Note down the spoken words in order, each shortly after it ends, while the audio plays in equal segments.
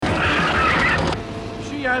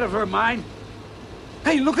out of her mind?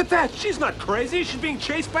 Hey, look at that. She's not crazy. She's being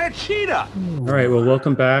chased by a cheetah. All right. Well,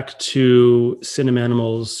 welcome back to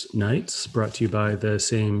Cinemanimals Nights, brought to you by the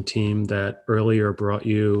same team that earlier brought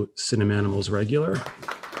you Cinemanimals Regular.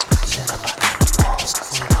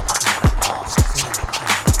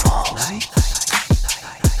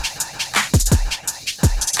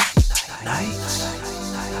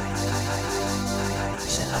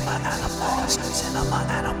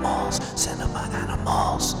 Cinema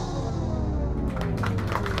Animals.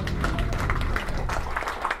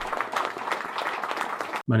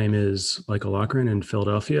 My name is Michael Loughran in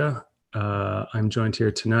Philadelphia. I'm joined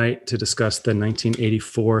here tonight to discuss the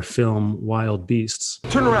 1984 film Wild Beasts.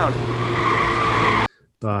 Turn around.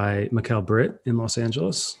 By Mikhail Britt in Los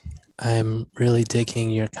Angeles. I'm really digging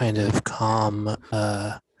your kind of calm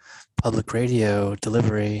public radio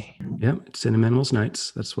delivery. Yep, it's Cinemanimals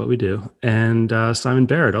Nights. That's what we do. And Simon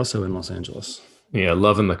Barrett, also in Los Angeles. Yeah,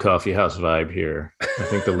 loving the coffee house vibe here. I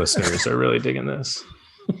think the listeners are really digging this.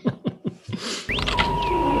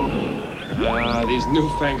 These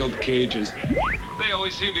newfangled cages. They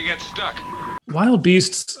always seem to get stuck. Wild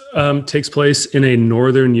Beasts takes place in a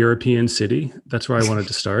northern European city. That's where I wanted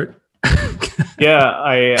to start.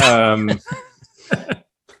 Yeah,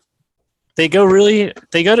 They go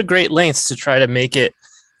to great lengths to try to make it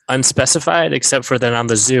unspecified, except for then on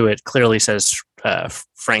the zoo, it clearly says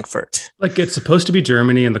Frankfurt. Like, it's supposed to be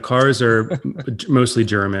Germany, and the cars are mostly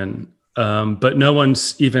German. But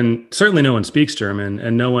certainly no one speaks German,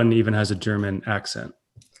 and no one even has a German accent.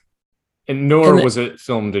 and nor was it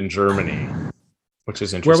filmed in Germany, which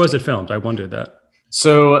is interesting. Where was it filmed? I wondered that.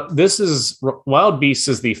 So this is Wild Beasts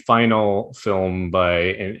is the final film by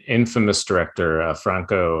an infamous director,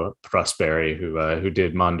 Franco Prosperi, who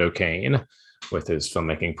did Mondo Cane with his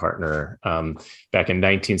filmmaking partner back in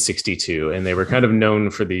 1962. And they were kind of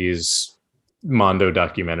known for these Mondo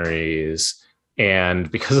documentaries. And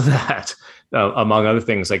because of that, among other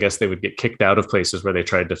things, I guess they would get kicked out of places where they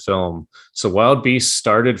tried to film. So Wild Beasts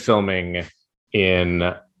started filming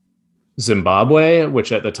in Zimbabwe,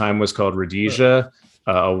 which at the time was called Rhodesia.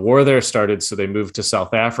 A war there started, so they moved to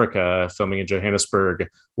South Africa, filming in Johannesburg,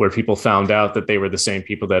 where people found out that they were the same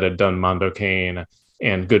people that had done Mondo Cane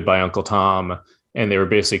and Goodbye Uncle Tom, and they were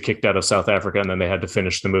basically kicked out of South Africa, and then they had to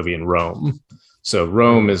finish the movie in Rome. So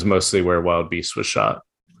Rome is mostly where Wild Beasts was shot.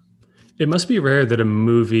 It must be rare that a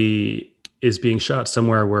movie is being shot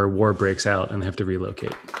somewhere where war breaks out and they have to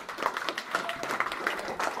relocate.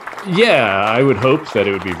 Yeah, I would hope that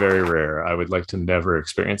it would be very rare. I would like to never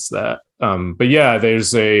experience that. But yeah,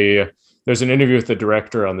 there's an interview with the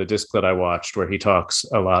director on the disc that I watched where he talks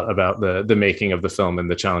a lot about the making of the film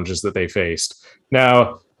and the challenges that they faced.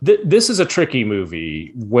 Now, this is a tricky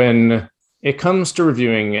movie. When it comes to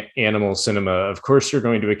reviewing animal cinema, of course, you're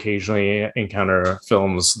going to occasionally encounter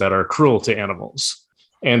films that are cruel to animals.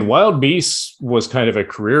 And Wild Beasts was kind of a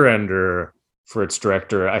career ender for its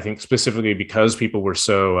director, I think specifically because people were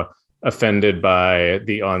so offended by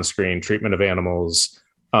the on-screen treatment of animals,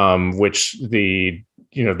 which the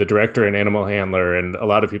director and animal handler and a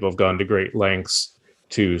lot of people have gone to great lengths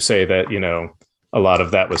to say that, a lot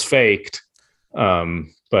of that was faked.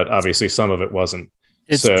 But obviously some of it wasn't.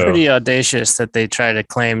 It's pretty audacious that they try to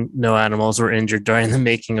claim no animals were injured during the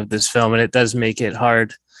making of this film. And it does make it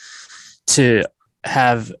hard to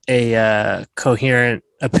have a coherent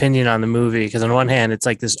opinion on the movie, because on one hand it's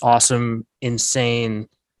like this awesome, insane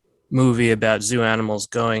movie about zoo animals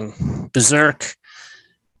going berserk,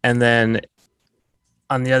 and then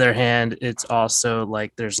on the other hand it's also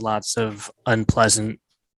like there's lots of unpleasant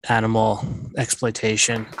animal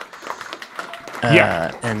exploitation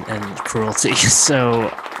and cruelty.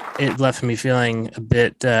 So it left me feeling a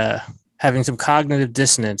bit having some cognitive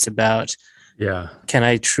dissonance about can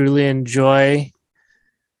I truly enjoy.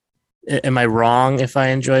 Am I wrong if I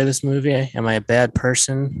enjoy this movie? Am I a bad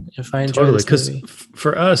person if I enjoy this movie? Because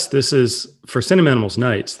for us, for Cinemanimals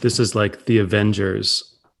Nights, this is like the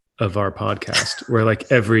Avengers of our podcast, where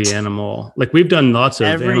like every animal, like we've done lots of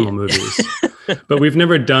animal movies, but we've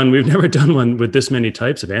never done one with this many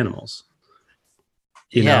types of animals.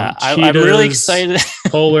 Cheetahs, I'm really excited.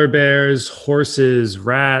 Polar bears, horses,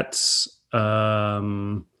 rats,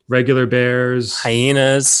 regular bears,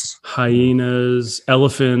 hyenas,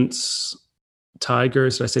 elephants,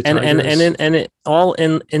 tigers. Did I say tigers? And it all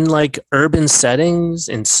in like urban settings,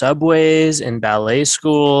 in subways, in ballet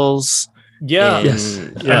schools. Yeah. Yes.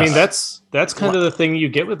 I mean, that's kind of the thing you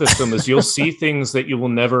get with this film is you'll see things that you will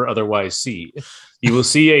never otherwise see. You will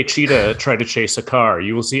see a cheetah try to chase a car.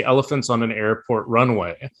 You will see elephants on an airport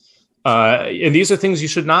runway. And these are things you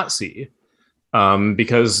should not see.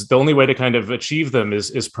 because the only way to kind of achieve them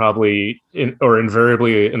is probably or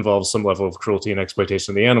invariably involves some level of cruelty and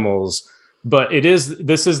exploitation of the animals. But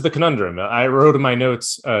this is the conundrum. I wrote in my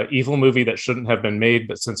notes, evil movie that shouldn't have been made,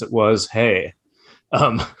 but since it was, hey,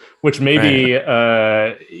 which maybe,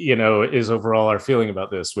 is overall our feeling about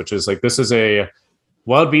this, which is like, this is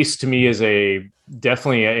Wild Beast to me is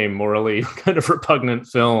definitely a morally kind of repugnant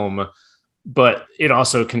film, but it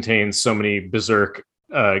also contains so many berserk,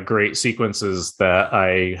 great sequences that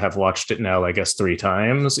I have watched it now, I guess 3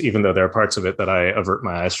 times, even though there are parts of it that I avert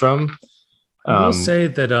my eyes from. I will say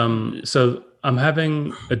that, so I'm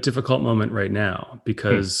having a difficult moment right now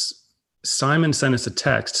because Simon sent us a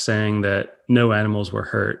text saying that no animals were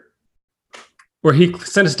hurt. Or he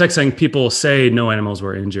sent us a text saying people say no animals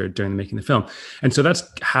were injured during the making of the film. And so that's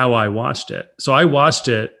how I watched it. So I watched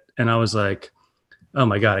it and I was like, oh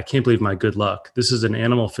my God, I can't believe my good luck. This is an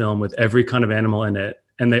animal film with every kind of animal in it.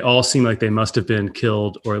 And they all seem like they must have been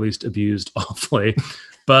killed or at least abused awfully,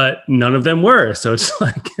 but none of them were. So it's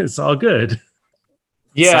like, it's all good.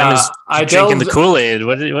 Yeah, I drinking the Kool-Aid.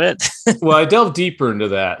 What? Well, I delved deeper into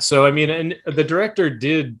that. So, I mean, and the director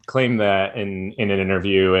did claim that in an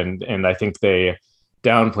interview, and I think they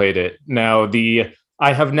downplayed it. Now,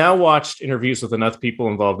 I have now watched interviews with enough people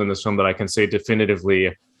involved in this film that I can say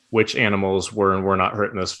definitively which animals were and were not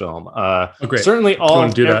hurt in this film. Great. Certainly, all.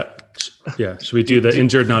 Want to do that? Yeah. Should we do the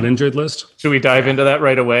injured, not injured list? Should we dive into that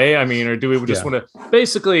right away? I mean, or do we just want to?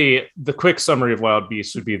 Basically, the quick summary of Wild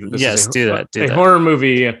Beasts would be that this is a horror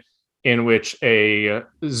movie in which a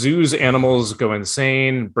zoo's animals go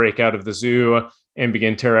insane, break out of the zoo, and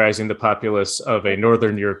begin terrorizing the populace of a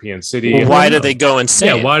northern European city. Well, why do they go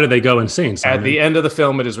insane? Yeah, why do they go insane, Simon? At the end of the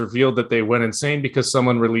film, it is revealed that they went insane because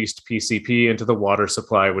someone released PCP into the water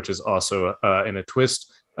supply, which is also, in a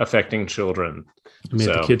twist, affecting children. I mean,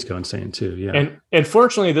 the kids go insane too, yeah. And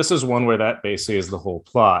fortunately, this is one where that basically is the whole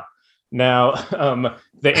plot. Now,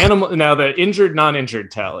 the injured,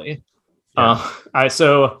 non-injured tally.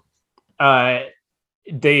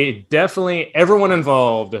 They definitely, everyone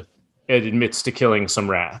involved admits to killing some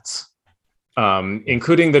rats,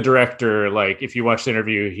 including the director. Like, if you watch the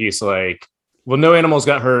interview, he's like, well, no animals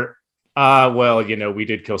got hurt. Well, we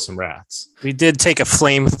did kill some rats. We did take a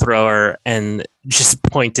flamethrower and just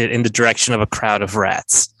point it in the direction of a crowd of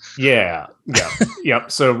rats. Yeah.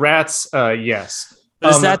 Yep. So rats, yes.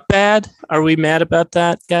 Is that bad? Are we mad about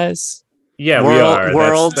that, guys? Yeah, we are.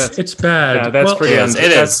 It's bad. That's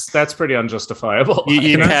pretty unjustifiable.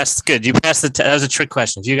 You passed. Good. You passed that was a trick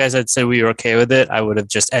question. If you guys had said we were okay with it, I would have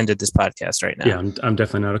just ended this podcast right now. Yeah, I'm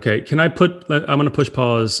definitely not okay. Can I I'm going to push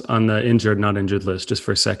pause on the injured, not injured list just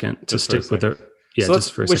for a second to stick with it. Yeah,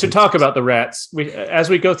 so we should talk about the rats. As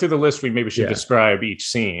we go through the list, we maybe should describe each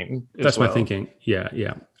scene. That's my thinking.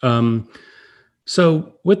 Yeah.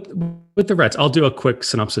 So with the rats, I'll do a quick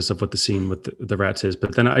synopsis of what the scene with the rats is,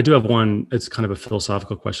 but then I do have one. It's kind of a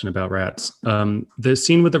philosophical question about rats. The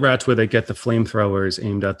scene with the rats where they get the flamethrowers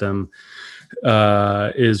aimed at them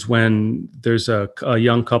is when there's a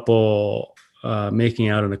young couple making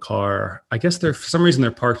out in a car. I guess for some reason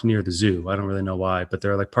they're parked near the zoo. I don't really know why, but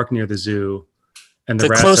they're like parked near the zoo. And the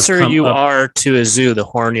closer you are to a zoo, the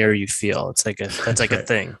hornier you feel. It's like that's like a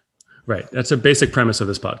thing. Right. That's a basic premise of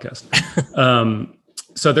this podcast.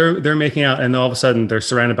 So they're making out, and all of a sudden they're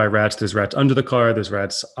surrounded by rats. There's rats under the car. There's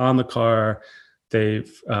rats on the car.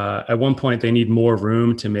 They've at one point they need more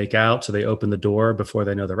room to make out, so they open the door before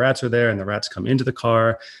they know the rats are there, and the rats come into the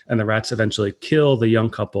car, and the rats eventually kill the young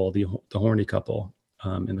couple, the horny couple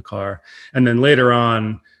in the car. And then later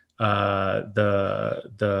on,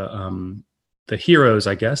 the heroes,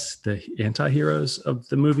 I guess, the anti-heroes of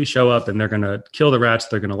the movie show up, and they're going to kill the rats.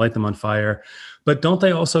 They're going to light them on fire. But don't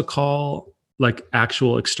they also call like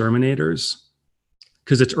actual exterminators?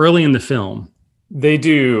 Because it's early in the film. They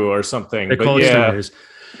do, or something. They call exterminators.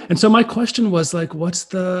 And so my question was like, what's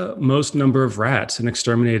the most number of rats an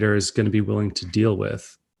exterminator is going to be willing to deal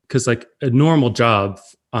with? Because like a normal job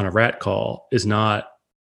on a rat call is not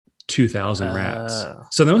 2,000 rats.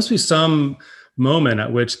 So there must be some moment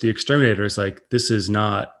at which the exterminator is like, it is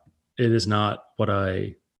not what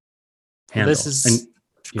I handle. This is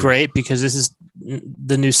great because this is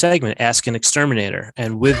the new segment, Ask an Exterminator.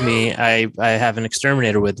 And with me, I have an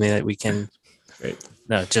exterminator with me that we can... Great.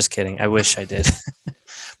 No, just kidding. I wish I did.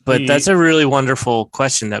 But that's a really wonderful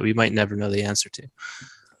question that we might never know the answer to.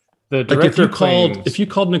 The director if you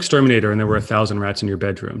called an exterminator and there were 1,000 rats in your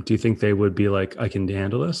bedroom, do you think they would be like, I can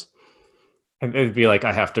handle this? And it'd be like,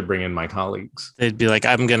 I have to bring in my colleagues. They'd be like,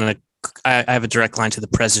 I have a direct line to the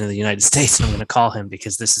president of the United States, and I'm going to call him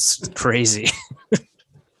because this is crazy. Do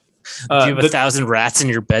you have 1,000 rats in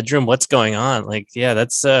your bedroom? What's going on? Like, yeah,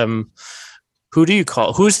 that's who do you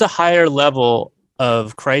call? Who's the higher level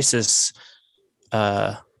of crisis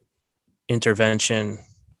intervention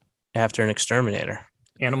after an exterminator?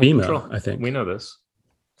 Animal FEMA, control. I think. We know this.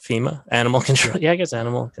 FEMA, animal control. Yeah, I guess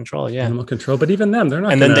animal control. Yeah, Animal control, but even them, they're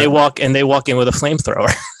not. and then they walk in with a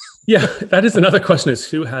flamethrower. Yeah, that is another question: is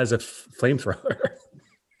who has a flamethrower?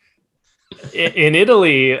 In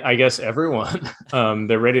Italy, I guess everyone.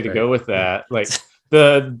 They're ready to Right. go with that. Like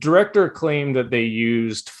the director claimed that they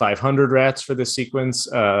used 500 rats for this sequence,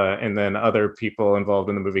 and then other people involved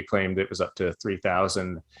in the movie claimed it was up to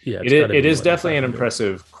 3,000. Yeah, It is definitely an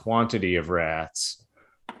impressive quantity of rats.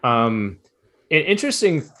 An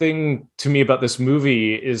interesting thing to me about this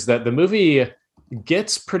movie is that the movie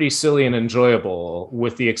gets pretty silly and enjoyable,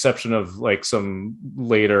 with the exception of like some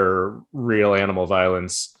later real animal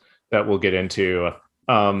violence that we'll get into.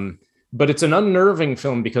 But it's an unnerving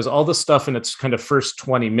film because all the stuff in its kind of first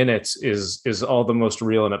 20 minutes is all the most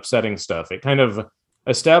real and upsetting stuff. It kind of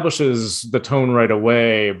establishes the tone right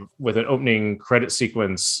away with an opening credit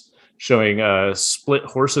sequence showing split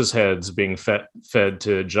horses' heads being fed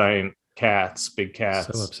to giant cats, big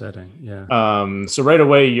cats. So upsetting. Yeah. So right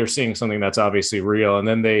away you're seeing something that's obviously real, and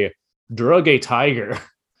then they drug a tiger.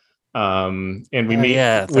 And we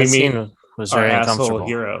meet scene was our very asshole uncomfortable.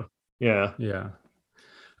 hero. Yeah. Yeah.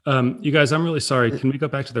 You guys, I'm really sorry. Can we go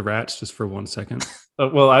back to the rats just for 1 second?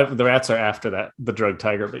 The rats are after that, the drug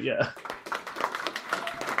tiger, but yeah.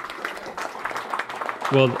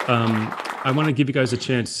 Well, I want to give you guys a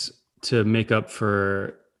chance to make up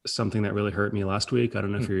for something that really hurt me last week. I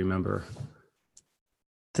don't know if you remember.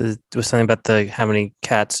 Was something about how many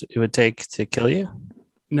cats it would take to kill you?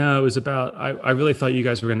 No, it was about. I really thought you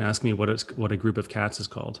guys were going to ask me what a group of cats is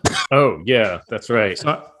called. Oh yeah, that's right.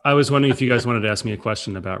 So I was wondering if you guys wanted to ask me a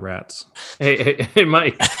question about rats. Hey,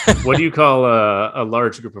 Mike, what do you call a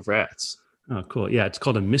large group of rats? Oh, cool. Yeah, it's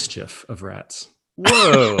called a mischief of rats.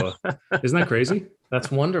 Whoa, Isn't that crazy? that's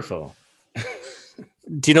wonderful.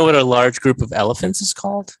 Do you know what a large group of elephants is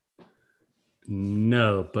called?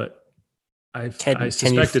 No, but I Can you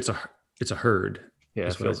suspect it's a herd. Yeah,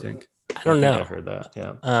 Is what I think. I don't know. I heard that.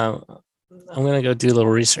 Yeah. I'm gonna go do a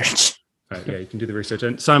little research. All right, yeah, you can do the research.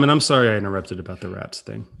 And Simon, I'm sorry I interrupted about the rats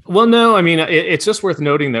thing. Well, no, I mean, it's just worth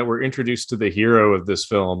noting that we're introduced to the hero of this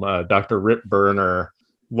film, Dr. Rip Burner,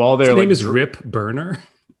 while they're His name is Rip Burner.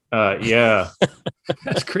 Yeah,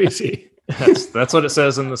 That's crazy. that's what it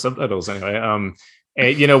says in the subtitles anyway.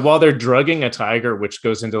 And, while they're drugging a tiger, which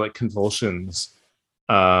goes into like convulsions,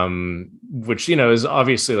 which, is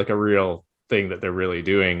obviously like a real thing that they're really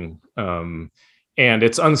doing. And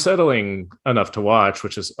it's unsettling enough to watch,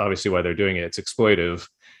 which is obviously why they're doing it. It's exploitive,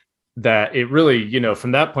 that it really,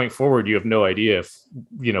 from that point forward, you have no idea if,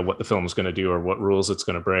 what the film is going to do or what rules it's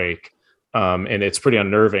going to break. And it's pretty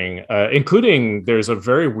unnerving, including there's a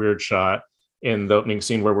very weird shot in the opening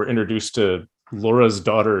scene where we're introduced to Laura's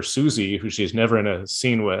daughter, Susie, who she's never in a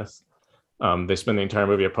scene with. They spend the entire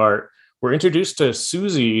movie apart. We're introduced to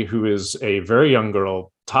Susie, who is a very young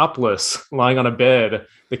girl, topless, lying on a bed.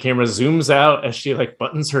 The camera zooms out as she like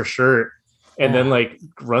buttons her shirt and then like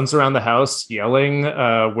runs around the house yelling,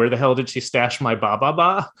 where the hell did she stash my ba ba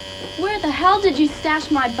ba? Where the hell did you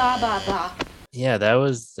stash my ba ba ba? Yeah, that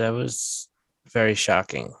was very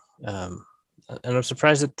shocking. And I'm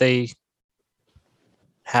surprised that they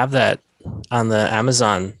have that on the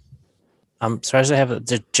Amazon. I'm surprised they have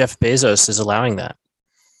that Jeff Bezos is allowing that.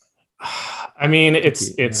 I mean,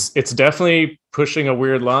 it's definitely pushing a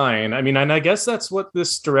weird line. I mean, and I guess that's what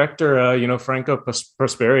this director, Franco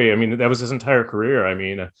Prosperi, I mean, that was his entire career. I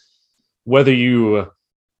mean, whether you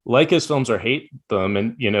like his films or hate them,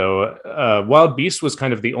 and, Wild Beast was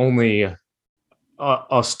kind of the only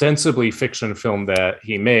ostensibly fiction film that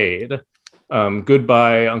he made.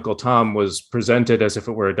 Goodbye, Uncle Tom was presented as if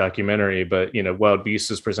it were a documentary, but Wild Beast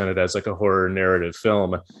is presented as like a horror narrative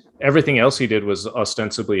film. Everything else he did was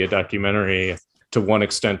ostensibly a documentary to one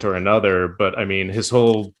extent or another. But I mean, his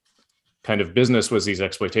whole kind of business was these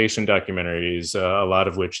exploitation documentaries, a lot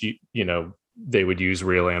of which they would use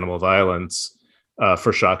real animal violence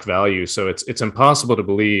for shock value. So it's impossible to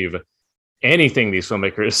believe anything these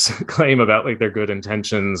filmmakers claim about like their good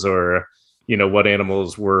intentions or what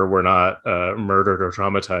animals were not murdered or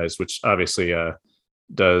traumatized, which obviously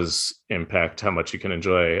does impact how much you can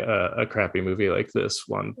enjoy a crappy movie like this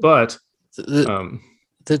one. But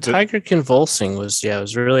the tiger convulsing was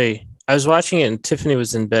really, I was watching it and Tiffany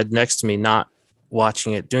was in bed next to me, not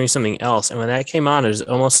watching it, doing something else. And when that came on, it was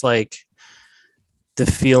almost like the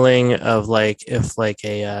feeling of like,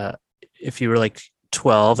 if you were like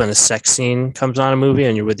 12 and a sex scene comes on a movie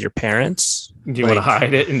and you're with your parents. Do you want to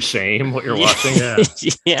hide it in shame what you're watching? Yeah.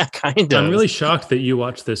 Yeah, kind of. I'm really shocked that you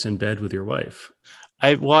watched this in bed with your wife.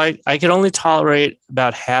 I could only tolerate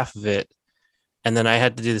about half of it, and then I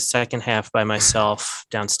had to do the second half by myself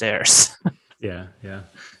downstairs. Yeah.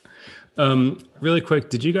 Really quick,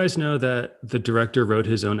 did you guys know that the director wrote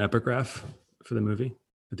his own epigraph for the movie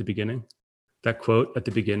at the beginning? That quote at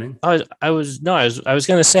the beginning? I was going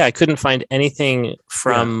to say I couldn't find anything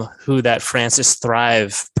from who that Francis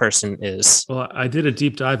Thrive person is. Well, I did a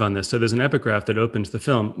deep dive on this. So there's an epigraph that opens the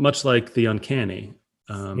film, much like The Uncanny.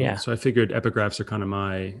 So I figured epigraphs are kind of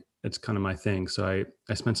my thing. So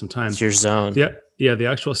I spent some time. It's your zone. Yeah. The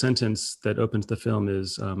actual sentence that opens the film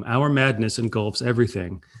is, our madness engulfs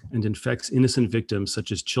everything and infects innocent victims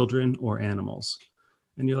such as children or animals.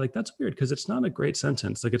 And you're like, that's weird because it's not a great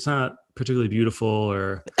sentence. Like, it's not particularly beautiful,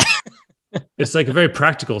 or it's like a very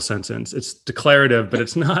practical sentence. It's declarative, but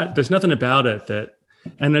it's not, there's nothing about it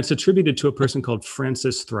and it's attributed to a person called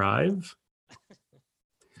Francis Thrive,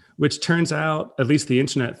 which turns out, at least the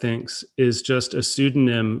internet thinks, is just a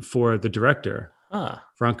pseudonym for the director,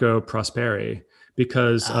 Franco Prosperi,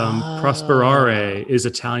 because prosperare is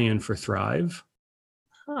Italian for thrive.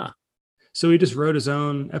 So he just wrote his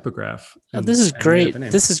own epigraph. This is great.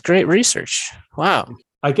 This is great research. Wow.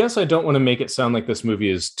 I guess I don't want to make it sound like this movie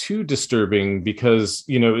is too disturbing because,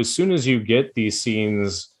 as soon as you get these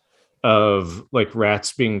scenes of like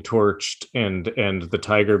rats being torched and the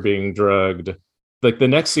tiger being drugged, like the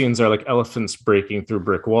next scenes are like elephants breaking through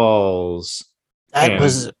brick walls. That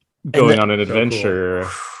was going on an adventure.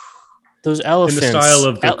 Cool. Those elephants. In the style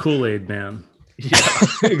of the Kool-Aid Man. Yeah,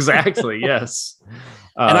 exactly. Yes.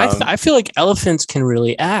 And I feel like elephants can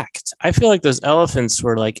really act. I feel like those elephants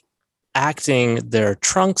were like acting their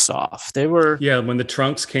trunks off. They were. Yeah, when the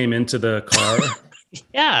trunks came into the car.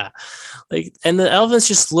 Yeah. And the elephants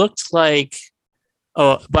just looked like,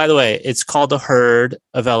 oh, by the way, it's called a herd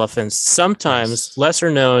of elephants. Sometimes,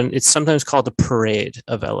 lesser known, it's sometimes called a parade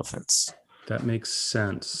of elephants. That makes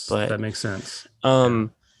sense.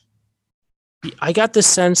 I got this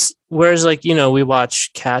sense, whereas we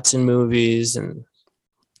watch cats in movies and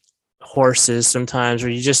horses sometimes,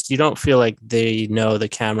 where you don't feel like they know the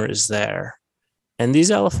camera is there. And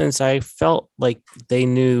these elephants, I felt like they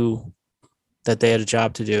knew that they had a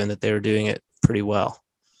job to do and that they were doing it pretty well.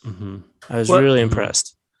 Mm-hmm. I was really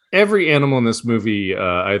impressed. Every animal in this movie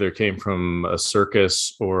either came from a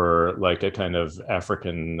circus or like a kind of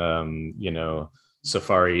African,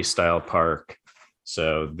 safari style park.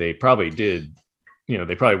 So they probably did,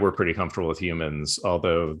 they probably were pretty comfortable with humans.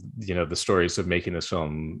 Although, the stories of making this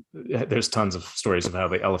film, there's tons of stories of how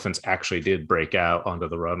the elephants actually did break out onto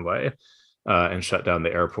the runway and shut down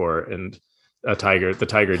the airport. And the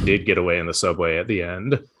tiger did get away in the subway at the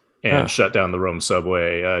end and shut down the Rome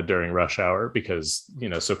subway during rush hour because,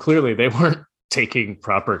 so clearly they weren't taking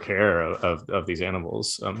proper care of these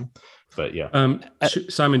animals. But yeah.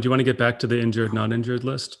 Simon, do you want to get back to the injured, not injured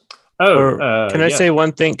list? Can I say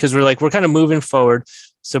one thing? Because we're kind of moving forward.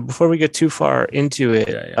 So before we get too far into it,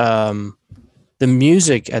 the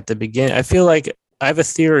music at the beginning, I feel like I have a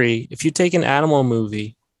theory. If you take an animal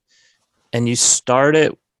movie and you start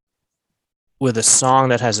it with a song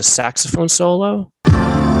that has a saxophone solo,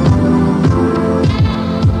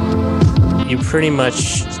 you pretty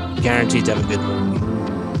much guaranteed to have a good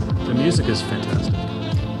movie. The music is fantastic.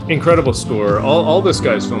 Incredible score. All this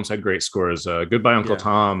guy's films had great scores. Goodbye Uncle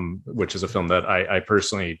Tom, which is a film that I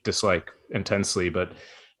personally dislike intensely, but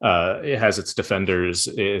it has its defenders.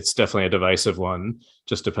 It's definitely a divisive one.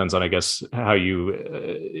 Just depends on, I guess, how you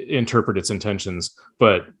interpret its intentions.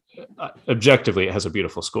 But objectively, it has a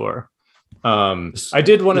beautiful score. I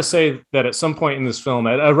did want to say that at some point in this film,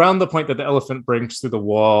 around the point that the elephant breaks through the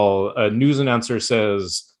wall, a news announcer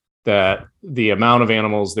says that the amount of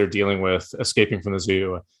animals they're dealing with escaping from the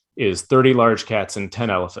zoo is 30 large cats and 10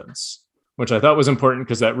 elephants, which I thought was important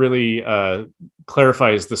because that really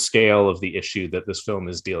clarifies the scale of the issue that this film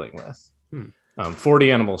is dealing with.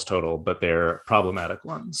 40 animals total, but they're problematic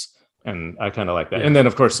ones. And I kind of like that. Yeah. And then,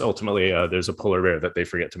 of course, ultimately, there's a polar bear that they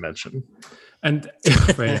forget to mention. And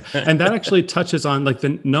right. And that actually touches on, like,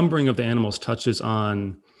 the numbering of the animals touches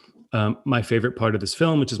on my favorite part of this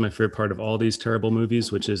film, which is my favorite part of all these terrible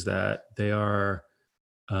movies, which is that they are,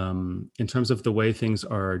 in terms of the way things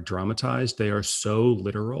are dramatized, they are so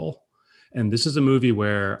literal. And this is a movie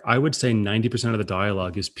where I would say 90% of the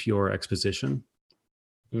dialogue is pure exposition.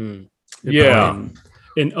 Yeah.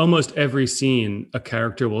 In almost every scene, a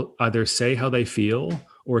character will either say how they feel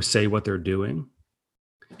or say what they're doing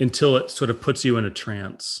until it sort of puts you in a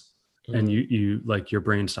trance and you like your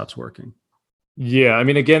brain stops working. Yeah, I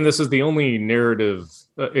mean, again, this is the only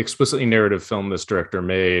explicitly narrative film this director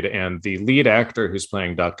made, and the lead actor who's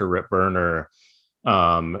playing Dr. Rip Burner,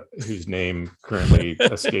 whose name currently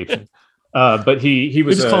escapes me. But he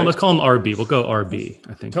was. Let's call him RB. We'll go RB.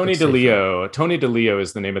 I think Tony DeLeo. Tony DeLeo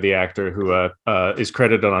is the name of the actor who is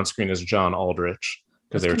credited on screen as John Aldrich,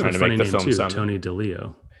 because they were trying to make the film sound. Tony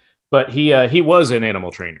DeLeo. But he was an animal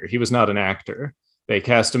trainer. He was not an actor. They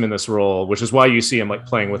cast him in this role, which is why you see him like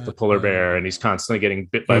playing with the polar bear, and he's constantly getting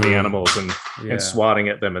bit by the animals and swatting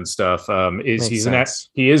at them and stuff.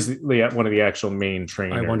 He is one of the actual main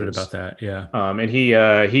trainers. I wondered about that. Yeah. And he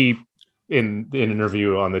in an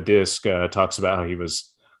interview on the disc talks about how he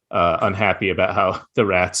was unhappy about how the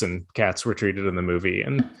rats and cats were treated in the movie,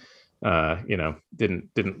 and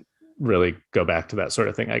didn't really go back to that sort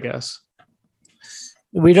of thing, I guess.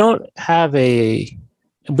 We don't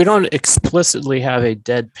explicitly have a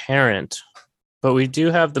dead parent, but we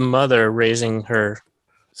do have the mother raising her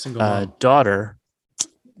daughter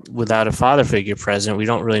without a father figure present. We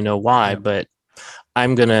don't really know why, but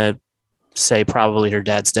I'm going to say probably her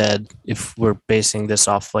dad's dead if we're basing this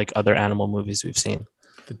off like other animal movies we've seen.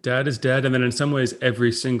 The dad is dead, and then in some ways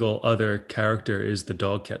every single other character is the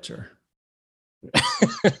dog catcher.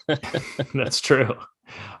 That's true.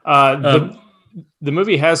 The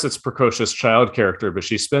movie has its precocious child character, but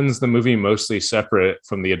she spends the movie mostly separate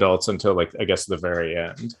from the adults until, like, I guess the very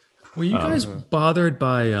end. Were you guys bothered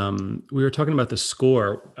by, we were talking about the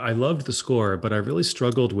score. I loved the score, but I really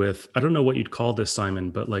struggled with, I don't know what you'd call this, Simon,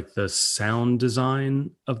 but like the sound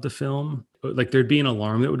design of the film. Like there'd be an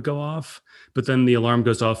alarm that would go off, but then the alarm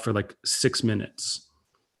goes off for like 6 minutes.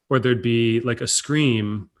 Or there'd be like a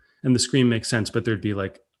scream, and the scream makes sense, but there'd be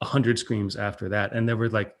like 100 screams after that. And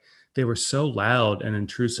they were so loud and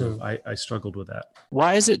intrusive. I struggled with that.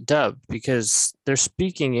 Why is it dubbed? Because they're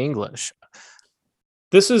speaking English.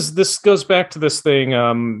 This goes back to this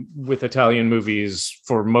thing with Italian movies.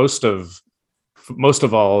 For most of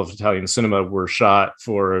all of Italian cinema were shot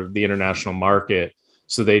for the international market,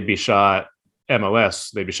 so they'd be shot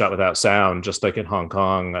MOS. They'd be shot without sound, just like in Hong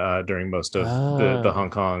Kong during most of the Hong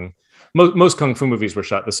Kong. Most kung fu movies were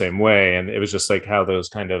shot the same way, and it was just like how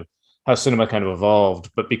cinema kind of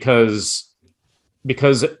evolved. But because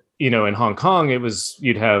in Hong Kong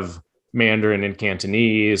you'd have Mandarin and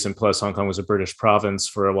Cantonese, and plus Hong Kong was a British province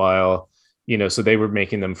for a while, so they were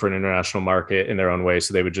making them for an international market in their own way,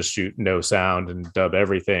 so they would just shoot no sound and dub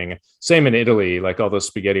everything. Same in Italy, like all those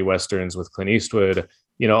spaghetti westerns with Clint Eastwood,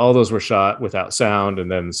 all those were shot without sound,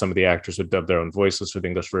 and then some of the actors would dub their own voices for the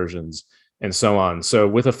English versions and so on. So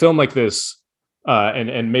with a film like this,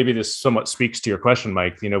 and maybe this somewhat speaks to your question,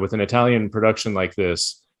 Mike, with an Italian production like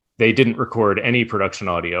this, they didn't record any production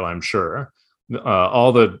audio, I'm sure.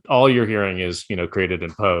 All you're hearing is, created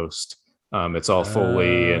in post. It's all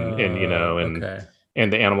Foley and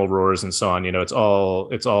the animal roars and so on. It's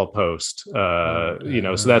all post. So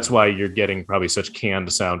that's why you're getting probably such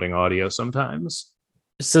canned sounding audio sometimes.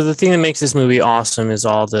 So the thing that makes this movie awesome is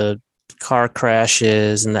all the car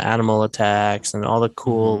crashes and the animal attacks and all the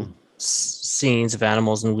cool scenes of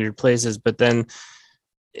animals in weird places. But then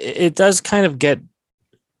it does kind of get,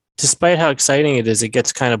 despite how exciting it is, it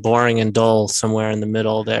gets kind of boring and dull somewhere in the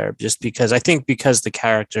middle there, just because the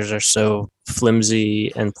characters are so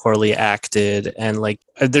flimsy and poorly acted, and like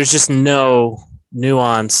there's just no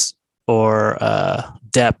nuance or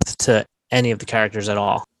depth to any of the characters at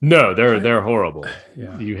all. No, they're horrible.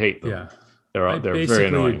 Yeah. You hate them. Yeah. They're very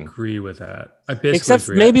annoying. Agree with that. Except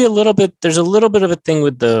maybe a little bit. There's a little bit of a thing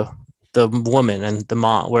with the woman and the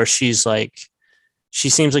mom, where she's like, she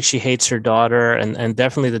seems like she hates her daughter, and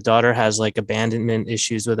definitely the daughter has like abandonment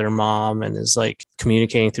issues with her mom and is like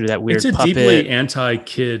communicating through that weird puppet. It's a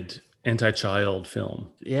deeply anti-child film.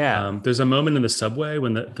 Yeah. There's a moment in the subway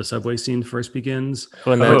when the subway scene first begins,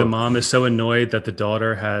 where the mom is so annoyed that the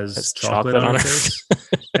daughter has chocolate on her face.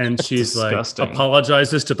 And she's disgusting. Like,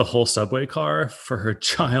 apologizes to the whole subway car for her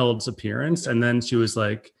child's appearance. And then she was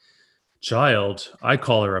like, "Child, I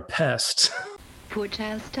call her a pest." Poor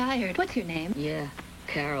child's tired. What's your name? Yeah,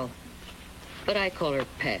 Carol. But I call her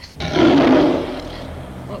Pest.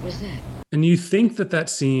 What was that? And you think that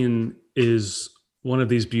scene is one of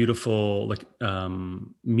these beautiful, like,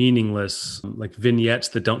 meaningless, like vignettes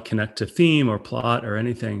that don't connect to theme or plot or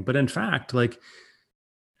anything. But in fact, like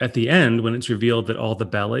at the end, when it's revealed that all the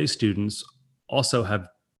ballet students also have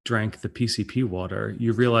drank the PCP water,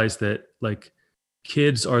 you realize that like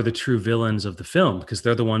kids are the true villains of the film, because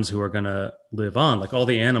they're the ones who are going to live on. Like all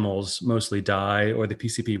the animals mostly die or the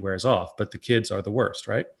PCP wears off, but the kids are the worst,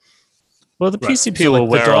 right? Well, the PCP will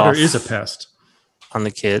wear off. The daughter is a pest on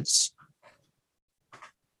the kids.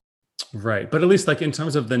 Right. But at least like in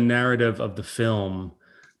terms of the narrative of the film,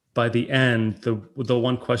 by the end, the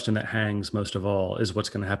one question that hangs most of all is what's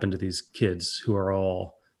going to happen to these kids who are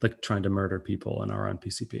all like trying to murder people and are on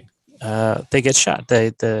PCP. They get shot.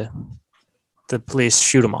 The police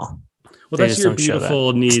shoot them all. Well, They that's just your don't show that.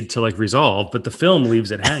 beautiful need to like resolve, but the film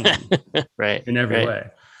leaves it hanging Right. in every right. way.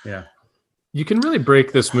 Yeah. You can really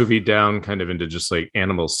break this movie down kind of into just like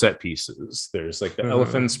animal set pieces. There's like the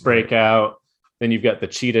elephants break out, then you've got the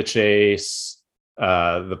cheetah chase,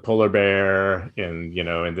 the polar bear in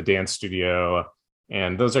the dance studio.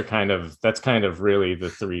 And that's kind of really the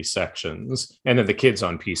three sections. And then the kids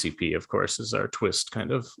on PCP, of course, is our twist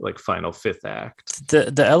kind of like final fifth act.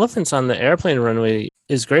 The elephants on the airplane runway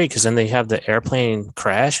is great because then they have the airplane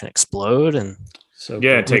crash and explode. And So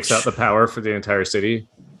Yeah, cool. it takes out the power for the entire city.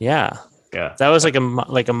 yeah, Yeah. that was like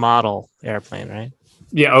a model airplane, right?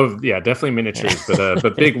 Yeah. Oh, yeah. Definitely miniatures,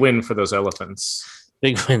 but big win for those elephants.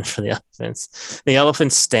 Big win for the elephants. The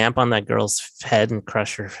elephants stamp on that girl's head and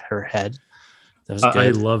crush her head. That was good. I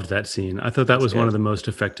loved that scene. I thought that was one good. of the most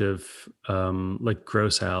effective, like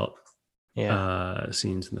gross out Yeah.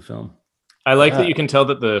 scenes in the film. I like that you can tell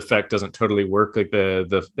that the effect doesn't totally work. Like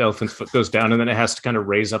the elephant's foot goes down and then it has to kind of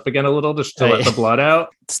raise up again a little just to let the blood out.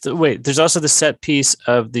 Wait, there's also the set piece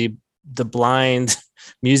of the blind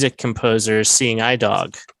music composer seeing eye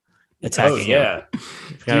dog attacking Oh yeah. him.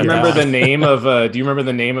 Do you remember the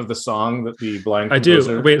name of the song that the blind I do.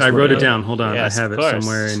 composer Wait, was I wrote it playing? down. Hold on. Yes, I have of it course.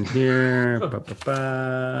 somewhere in here.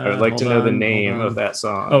 I I would like to know the name of that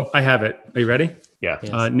song. Oh, I have it. Are you ready? Yeah.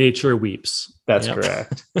 Yes. Nature Weeps. That's Yep.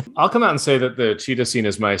 correct. I'll come out and say that the cheetah scene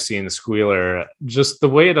is my scene, the squealer. Just the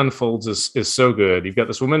way it unfolds is so good. You've got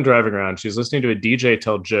this woman driving around. She's listening to a DJ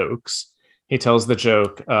tell jokes. He tells the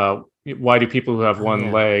joke, why do people who have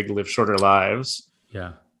one leg live shorter lives?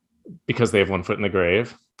 Yeah. Because they have one foot in the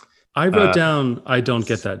grave. I wrote down, I don't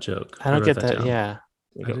get that joke. I don't wrote get that. down. Yeah.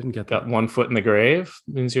 I didn't get Got that. one foot in the grave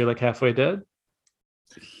means you're like halfway dead.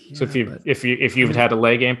 So Yeah, but if you've had a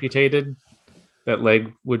leg amputated, that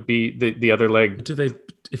leg would be the other leg.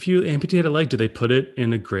 if you amputate a leg, do they put it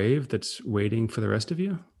in a grave that's waiting for the rest of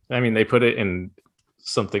you? I mean, they put it in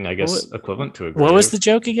something, I guess, equivalent to a grave. What was the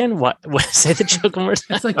joke again? What say the joke one more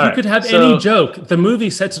time? It's like All you right, could have so- any joke. The movie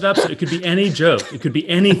sets it up so it could be any joke. It could be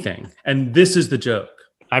anything. And this is the joke.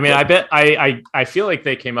 I mean, I bet I feel like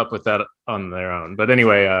they came up with that on their own. But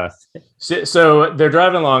anyway, so they're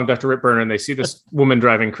driving along, Dr. Rip Burner, and they see this woman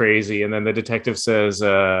driving crazy. And then the detective says,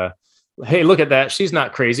 hey, look at that. She's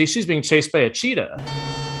not crazy. She's being chased by a cheetah.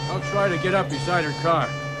 I'll try to get up beside her car.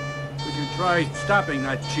 Could you try stopping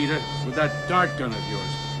that cheetah with that dart gun of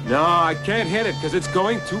yours? No, I can't hit it because it's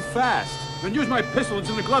going too fast. Then use my pistol. It's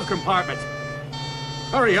in the glove compartment.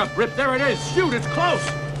 Hurry up, Rip. There it is. Shoot, it's close.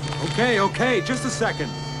 Okay, just a second.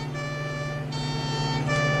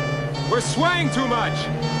 We're swaying too much.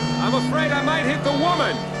 I'm afraid I might hit the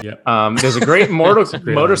woman. Yeah. There's a great great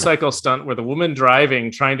motorcycle stunt where the woman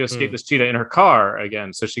driving, trying to escape this cheetah in her car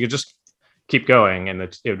again, so she could just keep going and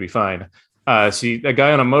it would be fine. A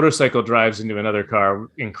guy on a motorcycle drives into another car.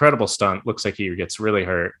 Incredible stunt. Looks like he gets really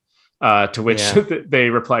hurt. To which they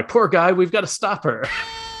reply, "Poor guy, we've got to stop her."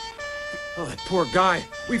 Oh, that poor guy.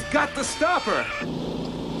 We've got to stop her.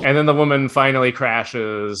 And then the woman finally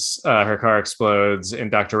crashes. Her car explodes, and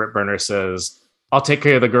Dr. Rip Burner says, "I'll take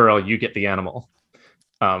care of the girl. You get the animal."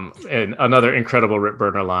 And another incredible Rip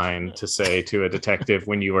Burner line to say to a detective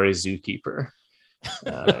when you are a zookeeper.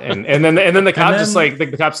 And then the cop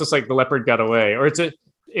the cop's just like the leopard got away, or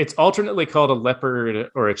it's alternately called a leopard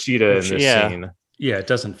or a cheetah in this scene. Yeah, it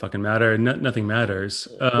doesn't fucking matter. Nothing matters.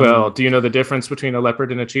 Well, do you know the difference between a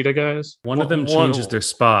leopard and a cheetah, guys? One of them changes their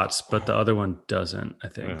spots, but the other one doesn't, I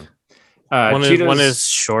think. One is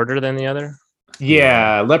shorter than the other?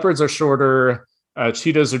 Yeah, leopards are shorter.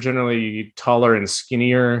 Cheetahs are generally taller and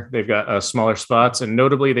skinnier. They've got smaller spots, and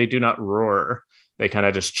notably, they do not roar. They kind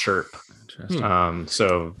of just chirp. Interesting.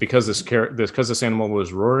 So because this animal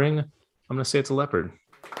was roaring, I'm going to say it's a leopard.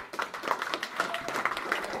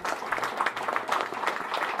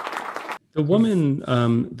 The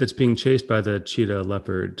woman that's being chased by the cheetah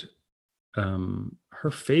leopard,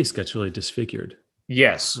 her face gets really disfigured.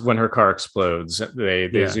 Yes, when her car explodes,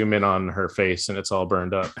 they zoom in on her face and it's all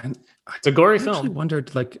burned up. And it's a gory I actually film. wondered,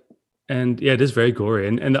 it is very gory.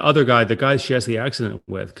 And the other guy, the guy she has the accident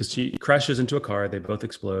with, because she crashes into a car, they both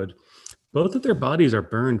explode. Both of their bodies are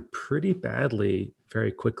burned pretty badly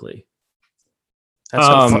very quickly.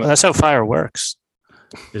 That's how fire works.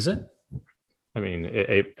 Is it? I mean,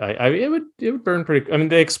 it would burn pretty. I mean,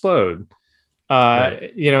 they explode.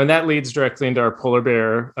 Right. And that leads directly into our polar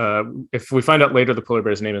bear. If we find out later, the polar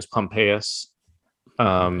bear's name is Pompeius.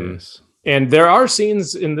 Yes. And there are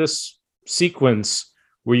scenes in this sequence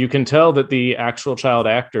where you can tell that the actual child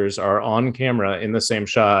actors are on camera in the same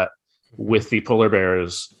shot with the polar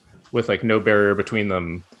bears, with like no barrier between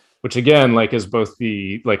them, which again, like, is both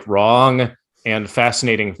the like wrong and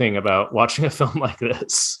fascinating thing about watching a film like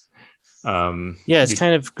this. It's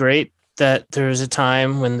kind of great that there was a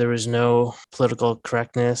time when there was no political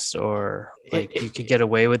correctness, or like you could get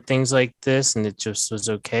away with things like this and it just was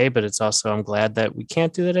okay. But it's also, I'm glad that we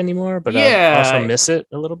can't do that anymore, but I also miss it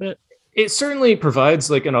a little bit. It certainly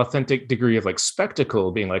provides like an authentic degree of like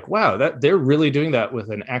spectacle, being like, wow, that they're really doing that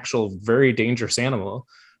with an actual very dangerous animal.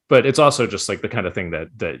 But it's also just like the kind of thing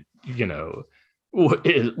that you know,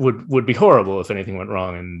 would be horrible if anything went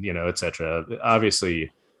wrong, and you know, etc.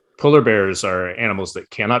 Obviously, polar bears are animals that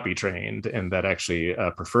cannot be trained and that actually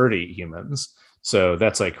prefer to eat humans. So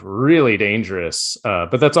that's like really dangerous.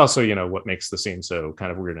 But that's also, you know, what makes the scene so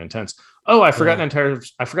kind of weird and intense. Oh, I forgot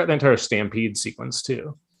the entire stampede sequence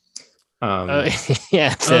too.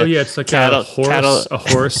 It's like a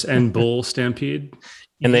horse and bull stampede.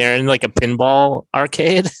 And they're in like a pinball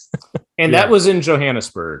arcade. And that was in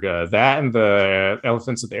Johannesburg. That and the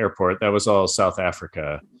elephants at the airport, that was all South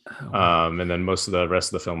Africa. And then most of the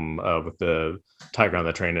rest of the film with the tiger on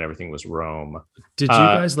the train and everything was Rome. Did you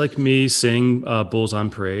guys like me sing Bulls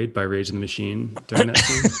on Parade by Rage Against the Machine during that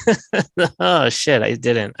scene? Oh, shit. I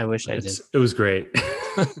didn't. I wish I did. It was great.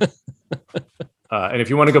 And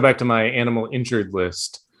if you want to go back to my animal injured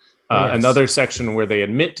list, another section where they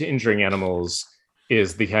admit to injuring animals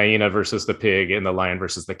is the hyena versus the pig and the lion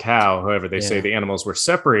versus the cow. However, they say the animals were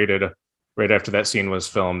separated right after that scene was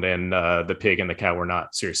filmed, and the pig and the cow were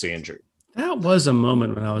not seriously injured. That was a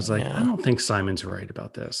moment when I was like, I don't think Simon's right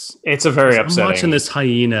about this. It's a very upsetting. I'm watching this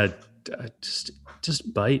hyena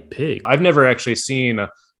just bite pig. I've never actually seen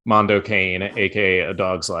Mondo Cane, aka A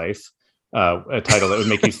Dog's Life, a title that would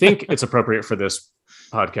make you think it's appropriate for this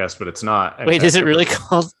podcast, but it's not. Wait, is it really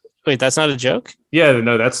called? Wait, that's not a joke? Yeah,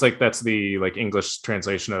 no, that's the like English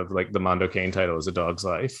translation of like the Mondo Cane title is A Dog's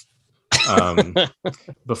Life.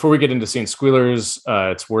 Before we get into seeing Squealers,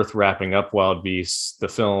 it's worth wrapping up Wild Beasts. The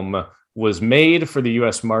film was made for the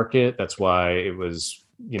US market. That's why it was,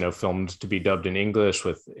 you know, filmed to be dubbed in English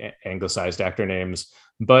with anglicized actor names.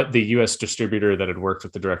 But the US distributor that had worked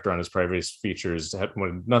with the director on his previous features had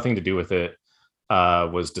nothing to do with it,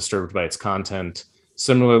 was disturbed by its content.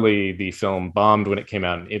 Similarly, the film bombed when it came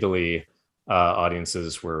out in Italy.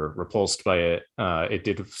 Audiences were repulsed by it. It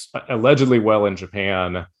did allegedly well in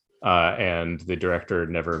Japan, and the director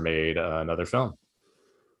never made another film.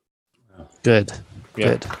 Good. Yeah,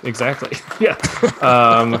 Good. Exactly. Yeah.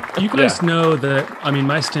 You guys know that, I mean,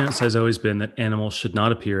 my stance has always been that animals should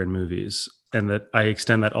not appear in movies, and that I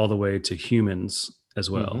extend that all the way to humans as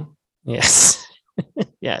well. Mm-hmm. Yes.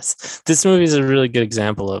 Yes. This movie is a really good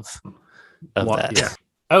example of that. Yeah.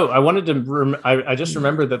 Oh, I wanted to. I just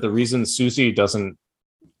remembered that the reason Susie doesn't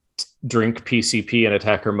drink PCP and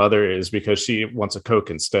attack her mother is because she wants a Coke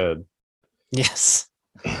instead. Yes.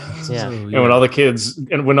 Yeah. And when all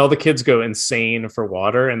the kids go insane for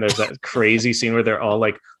water, and there's that crazy scene where they're all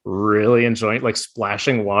like really enjoying, like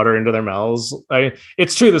splashing water into their mouths.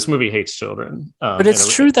 It's true. This movie hates children. But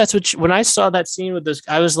it's true. That's what. When I saw that scene with this,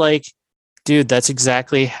 I was like, dude, that's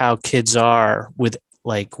exactly how kids are with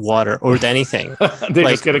like water or with anything. They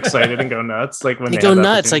like, just get excited and go nuts. Like when they go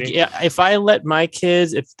nuts. Like, yeah, if I let my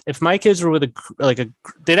kids, if my kids were with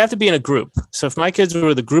they'd have to be in a group. So if my kids were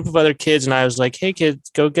with a group of other kids and I was like, hey kids,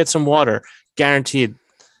 go get some water, guaranteed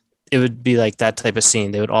it would be like that type of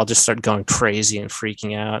scene. They would all just start going crazy and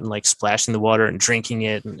freaking out and like splashing the water and drinking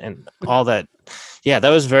it and all that. Yeah, that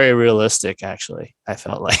was very realistic, actually, I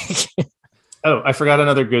felt like. Oh, I forgot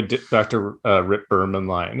another good Dr. Rip Berman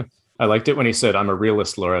line. I liked it when he said, "I'm a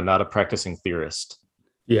realist, Laura, not a practicing theorist."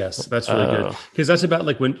 Yes, that's really good. Because that's about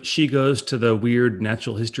like when she goes to the weird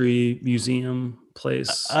natural history museum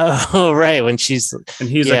place. Oh, right. When she's and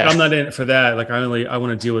he's like, I'm not in it for that. Like I want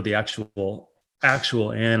to deal with the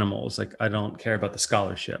actual animals. Like I don't care about the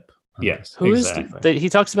scholarship. Yes. Who exactly. He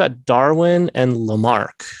talks about Darwin and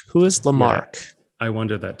Lamarck. Who is Lamarck? Yeah. I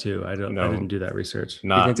wonder that too. I didn't do that research.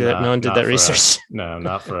 No one did that research. No,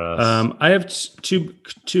 not for us. I have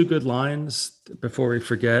two good lines before we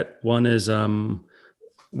forget. One is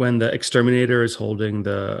when the exterminator is holding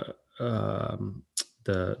the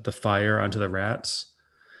fire onto the rats.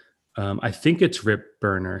 I think it's Rip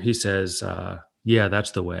Burner. He says, "Yeah,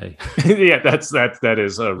 that's the way." Yeah, that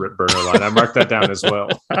is a Rip Burner line. I marked that down as well.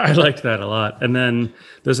 I liked that a lot. And then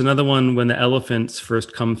there's another one when the elephants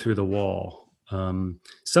first come through the wall.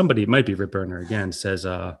 Somebody, it might be Rip Burner again, says,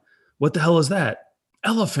 "What the hell is that?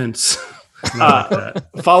 Elephants." Like that.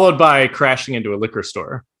 Followed by crashing into a liquor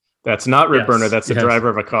store. That's not Rip Yes, Burner. That's the yes. driver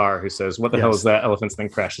of a car who says, "What the hell Yes. is that?" Elephants, then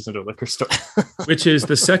crashes into a liquor store. Which is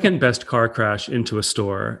the second best car crash into a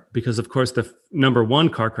store, because of course the number one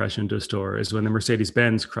car crash into a store is when the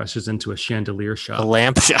Mercedes-Benz crashes into a chandelier shop. A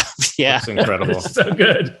lamp shop. Yeah. It's incredible. It's so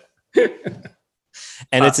good.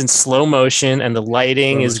 And it's in slow motion, and the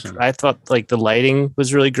lighting Slow is, motion. I thought like the lighting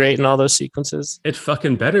was really great in all those sequences. It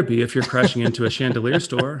fucking better be if you're crashing into a chandelier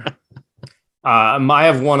store. I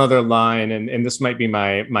have one other line, and this might be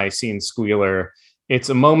my scene squealer. It's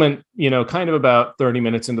a moment, kind of about 30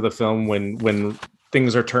 minutes into the film when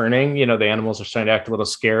things are turning. The animals are starting to act a little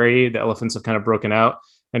scary. The elephants have kind of broken out,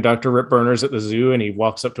 and Dr. Rip Burner's at the zoo, and he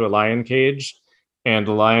walks up to a lion cage, and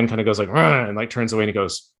the lion kind of goes like, "Rah," and like turns away, and he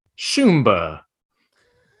goes, "Shumba,"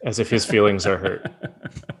 as if his feelings are hurt.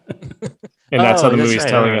 And that's how the movie's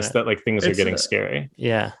telling us that like things are getting scary.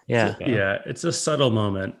 Yeah. Yeah, it's a subtle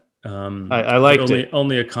moment. I liked that it.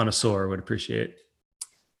 Only a connoisseur would appreciate.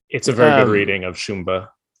 It's a very good reading of Shumba.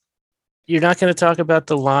 You're not going to talk about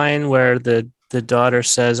the line where the daughter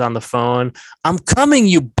says on the phone, "I'm coming,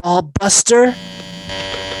 you ball buster."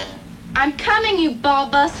 I'm coming, you ball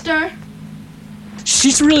buster.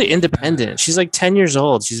 She's really independent. She's like 10 years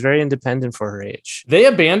old. She's very independent for her age. They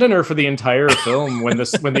abandon her for the entire film when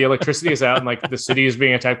the electricity is out and like the city is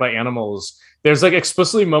being attacked by animals. There's like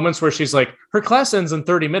explicitly moments where she's like, her class ends in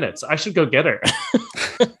 30 minutes. I should go get her.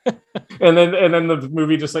 and then the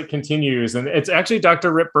movie just like continues. And it's actually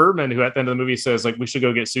Dr. Rip Berman who at the end of the movie says like, we should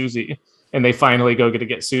go get Susie. And they finally go to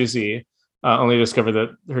get Susie, only to discover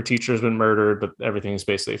that her teacher's been murdered, but everything's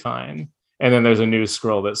basically fine. And then there's a news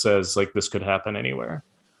scroll that says like this could happen anywhere.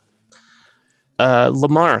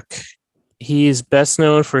 Lamarck, he is best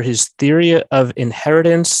known for his theory of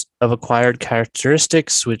inheritance of acquired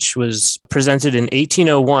characteristics, which was presented in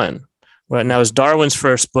 1801. Well, now, as Darwin's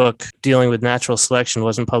first book dealing with natural selection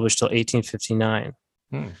wasn't published till 1859.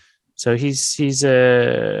 So he's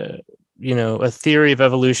a theory of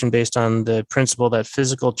evolution based on the principle that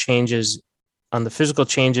physical changes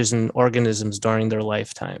in organisms during their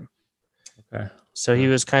lifetime. Okay. So he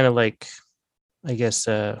was kind of like, I guess,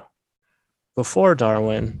 before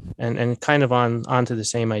Darwin and kind of onto the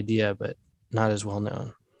same idea, but not as well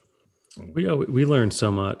known. We learned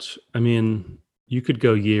so much. I mean, you could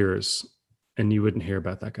go years and you wouldn't hear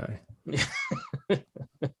about that guy.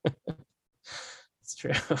 It's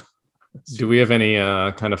true. Do we have any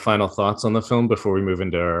kind of final thoughts on the film before we move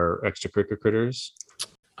into our extracurricular critters?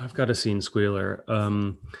 I've got a scene squealer.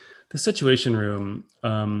 The Situation Room.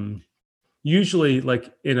 Usually,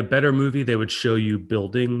 like in a better movie, they would show you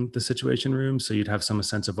building the Situation Room, so you'd have some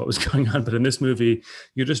sense of what was going on. But in this movie,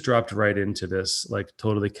 you just dropped right into this like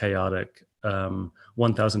totally chaotic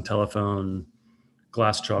 1,000 telephone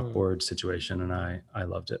glass chalkboard situation, and I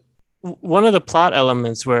loved it. One of the plot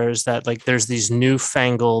elements where is that like there's these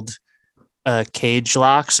newfangled cage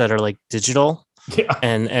locks that are like digital. Yeah.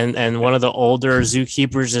 And one of the older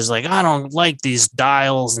zookeepers is like, I don't like these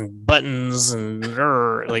dials and buttons and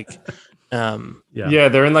like. Yeah,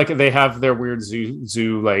 they're in like they have their weird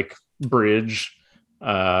zoo like bridge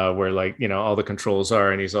where like all the controls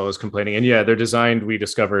are, and he's always complaining. And yeah, they're designed, we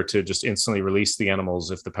discover, to just instantly release the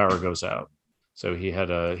animals if the power goes out. So he had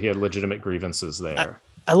legitimate grievances there.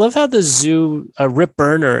 I love how the zoo Rip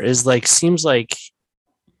Burner is like seems like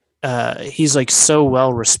he's like so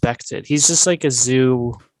well respected. He's just like he's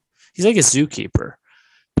like a zookeeper,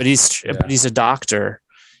 but he's a doctor.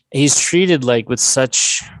 He's treated like with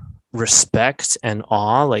such respect and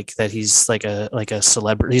awe, like that he's like a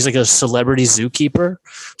celebrity. He's like a celebrity zookeeper,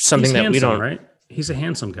 something he's that handsome, we don't. Right? He's a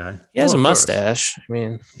handsome guy. He has a of mustache. I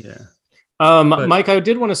mean, yeah. Mike, I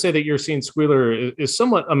did want to say that your scene squealer is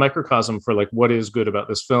somewhat a microcosm for like what is good about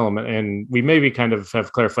this film, and we maybe kind of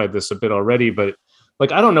have clarified this a bit already, but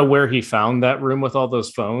like I don't know where he found that room with all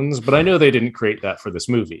those phones, but I know they didn't create that for this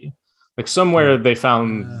movie. Like somewhere they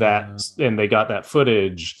found that and they got that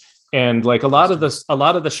footage. And like a lot of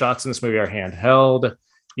the shots in this movie are handheld.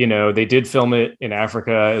 They did film it in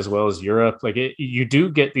Africa as well as Europe. Like you do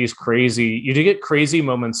get crazy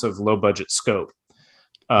moments of low budget scope.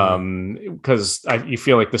 Because you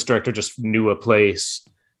feel like this director just knew a place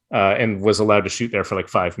and was allowed to shoot there for like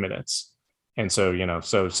 5 minutes. And so,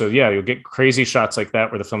 so yeah, you'll get crazy shots like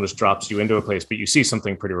that where the film just drops you into a place, but you see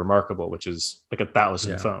something pretty remarkable, which is like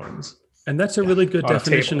 1,000 phones. And that's a really good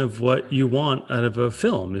definition of what you want out of a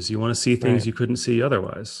film is you want to see things you couldn't see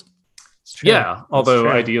otherwise. it's true. Yeah. Although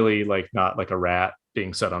ideally like not like a rat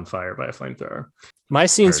being set on fire by a flamethrower. My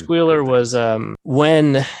scene squealer was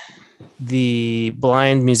when the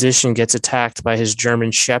blind musician gets attacked by his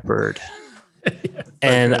German Shepherd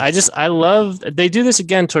And I love, they do this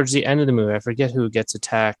again towards the end of the movie. I forget who gets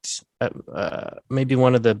attacked. Maybe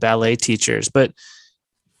one of the ballet teachers, but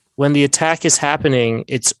when the attack is happening,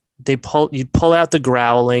 you pull out the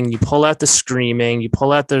growling, you pull out the screaming, you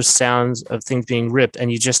pull out those sounds of things being ripped,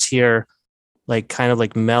 and you just hear like kind of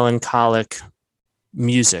like melancholic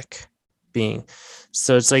music being.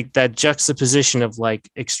 So it's like that juxtaposition of like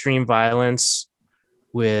extreme violence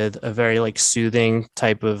with a very like soothing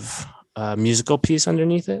type of musical piece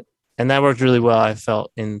underneath it. And that worked really well, I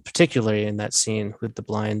felt, particularly in that scene with the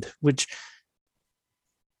blind, which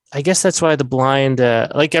I guess that's why the blind,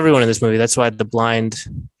 like everyone in this movie, that's why the blind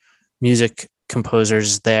music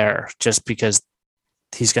composer's there, just because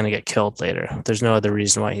he's going to get killed later. There's no other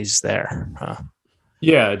reason why he's there.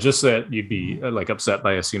 Yeah, just that you'd be like upset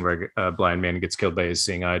by a scene where a blind man gets killed by his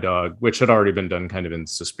seeing eye dog, which had already been done kind of in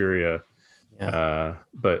Suspiria. Yeah.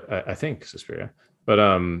 But I think Suspiria.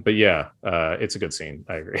 But yeah, it's a good scene.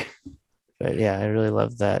 I agree. But yeah, I really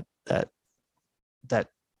love that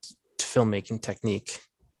filmmaking technique.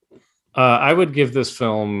 I would give this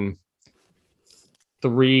film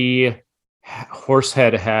 3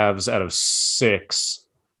 horsehead halves out of 6,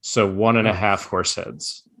 so 1.5 horse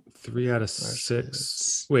heads. 3 out of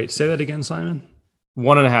 6. Wait, say that again, Simon.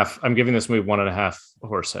 1.5. I'm giving this movie 1.5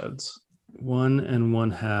 horse heads.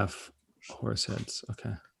 1.5 horse heads.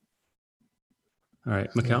 Okay. All right,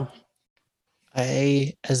 Mikkel.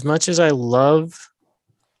 As much as I love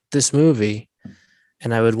this movie,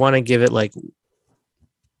 and I would want to give it like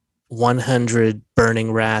 100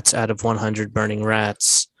 burning rats out of 100 burning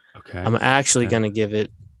rats. Okay. I'm actually going to give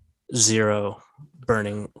it 0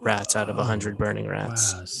 burning rats out of 100 burning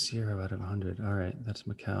rats. Wow, 0 out of 100. All right, that's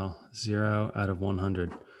Mikkel. 0 out of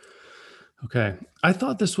 100. Okay. I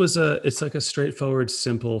thought this was it's like a straightforward,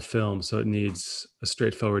 simple film, so it needs a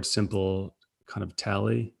straightforward, simple kind of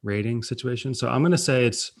tally rating situation. So I'm going to say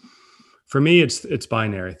for me, it's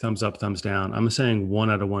binary, thumbs up, thumbs down. I'm saying 1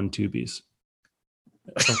 out of 1 tubies.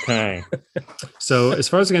 Okay. So as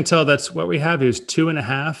far as I can tell, that's what we have is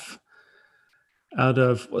 2.5 out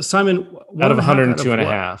of Simon. Out of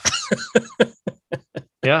 102.5.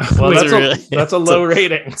 Yeah. Well, that's a low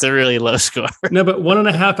rating. It's a really low score. No, but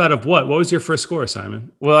 1.5 out of what? What was your first score,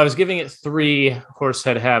 Simon? Well, I was giving it 3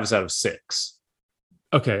 horsehead halves out of 6.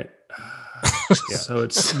 Okay. Yeah. So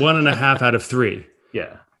it's 1.5 out of 3.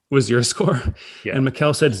 Yeah. Was your score? Yeah. And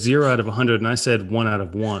Mikkel said 0 out of 100, and I said 1 out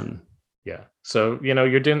of 1. Yeah. So,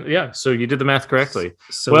 you're doing, so you did the math correctly.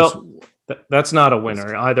 So that's not a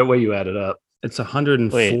winner. Either way you add it up. It's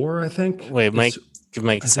 104, I think. Wait, Mike, give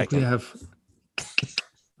Mike a second.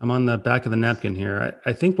 I'm on the back of the napkin here.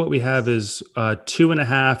 I think what we have is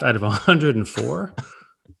 2.5 out of 104.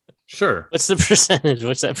 Sure. What's the percentage?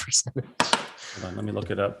 What's that percentage? Hold on, let me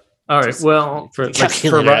look it up. All right. Well, for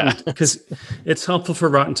Rotten, because it's helpful for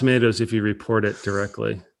Rotten Tomatoes if you report it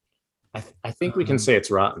directly. I think we can say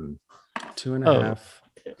it's rotten. 2.5,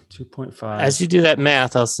 2.5. As you do that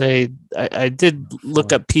math, I'll say I did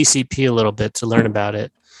look up PCP a little bit to learn about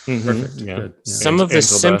it. Mm-hmm. Perfect. Yeah. Good. Yeah. Some of the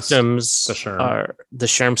symptoms the are the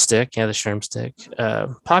Sherm stick. Yeah, the Sherm stick.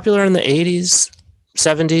 Popular in the 80s,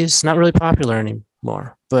 70s. Not really popular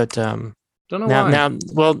anymore. But don't know now, why. now,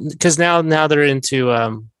 well, because now they're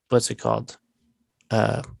into what's it called?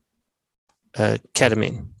 Ketamine.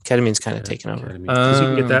 Ketamine's kind of taken over. Because you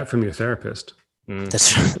can get that from your therapist.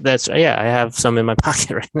 That's yeah. I have some in my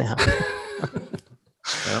pocket right now.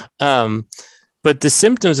 Yep. But the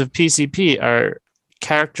symptoms of PCP are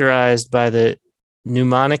characterized by the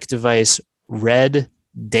mnemonic device Red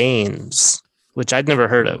Danes, which I'd never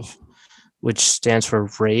heard of, which stands for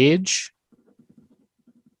rage,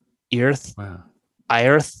 erythema,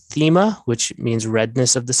 which means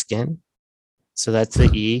redness of the skin. So that's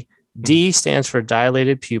the E. D stands for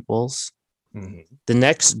dilated pupils. Mm-hmm. The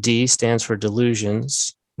next D stands for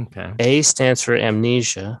delusions. Okay. A stands for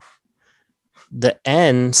amnesia. The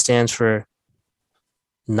N stands for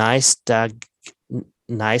nystagmus,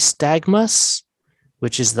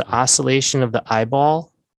 which is the oscillation of the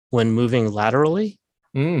eyeball when moving laterally.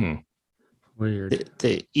 Weird.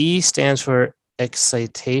 The E stands for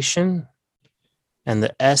excitation, and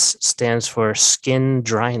the S stands for skin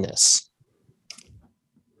dryness.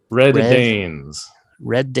 Red Danes.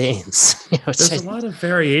 Red Danes. There's a lot of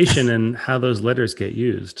variation in how those letters get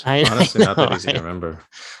used. Honestly, not that easy to remember.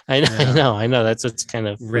 I know. That's what's kind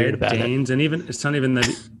of Red about Danes, and even it's not even that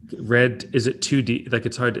red. Is it 2D? Like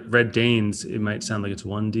it's hard. Red Danes. It might sound like it's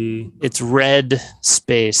 1D. It's red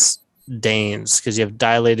space Danes because you have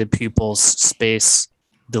dilated pupils space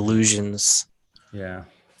delusions. Yeah.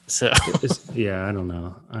 So I don't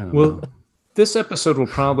know. Well, this episode will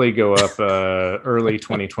probably go up early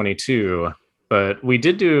 2022. But we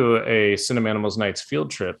did do a Cinemanimals Nights field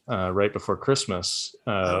trip right before Christmas.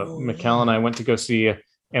 Mikkel and I went to go see an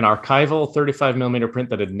archival 35 millimeter print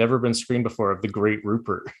that had never been screened before of The Great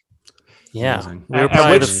Rupert. Yeah, Amazing. we were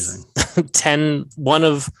probably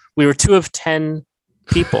we were 2 of 10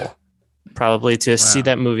 people probably to see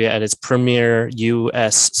that movie at its premiere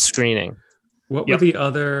US screening. What were the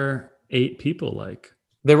other 8 people like?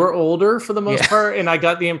 They were older for the most part, and I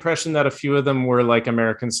got the impression that a few of them were like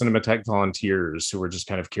American Cinematheque volunteers who were just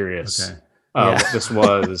kind of curious what this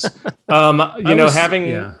was. Having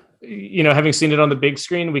seen it on the big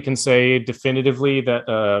screen, we can say definitively that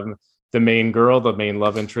the main girl, the main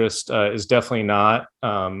love interest, is definitely not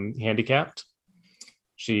handicapped.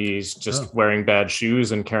 She's just wearing bad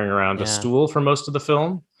shoes and carrying around a stool for most of the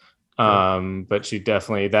film. But she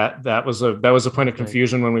definitely that was a point of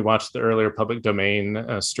confusion when we watched the earlier public domain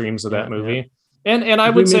streams of that movie. And I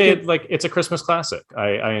would say it's a Christmas classic.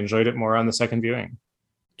 I enjoyed it more on the second viewing.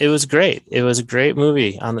 It was great. It was a great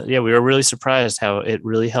movie. We were really surprised how it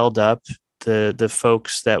really held up. The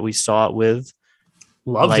folks that we saw it with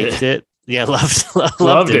liked it. Yeah,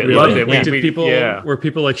 loved it. Really? Were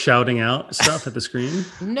people like shouting out stuff at the screen?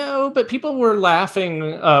 No, but people were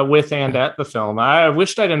laughing with and at the film. I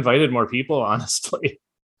wished I'd invited more people, honestly.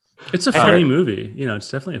 It's a funny movie. It's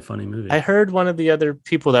definitely a funny movie. I heard one of the other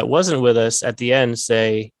people that wasn't with us at the end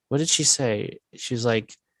say, what did she say? She's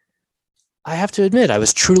like, I have to admit, I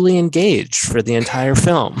was truly engaged for the entire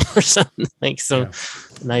film or something, like some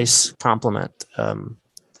nice compliment.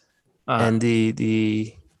 And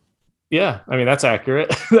the yeah, I mean, that's accurate.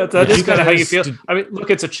 That is kind of how you feel. I mean, look,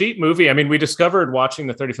 it's a cheap movie. I mean, we discovered watching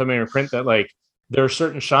the 35 millimeter print that like there are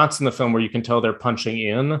certain shots in the film where you can tell they're punching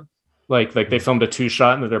in. Like they filmed a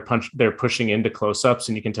 2-shot and they're pushing into close-ups,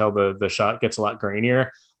 and you can tell the shot gets a lot grainier.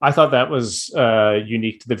 I thought that was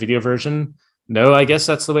unique to the video version. No, I guess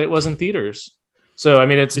that's the way it was in theaters. So, I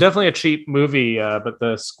mean, it's definitely a cheap movie, but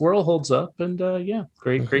the squirrel holds up, and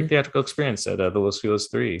great theatrical experience at the Los Feliz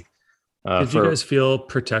 3. Did you guys feel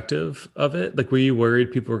protective of it? Like, were you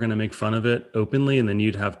worried people were going to make fun of it openly and then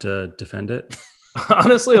you'd have to defend it?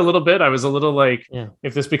 Honestly, a little bit. I was a little like,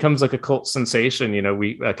 if this becomes like a cult sensation,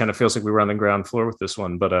 we kind of feels like we were on the ground floor with this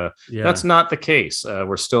one, but that's not the case.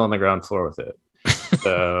 We're still on the ground floor with it.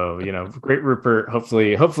 So, Great Rupert,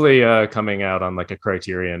 hopefully coming out on like a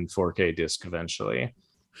Criterion 4K disc eventually.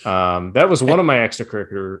 That was one of my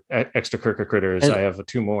extracurricular critters. I have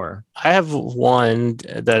 2 more. I have one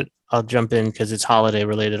that I'll jump in because it's holiday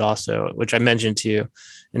related also, which I mentioned to you,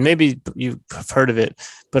 and maybe you've heard of it,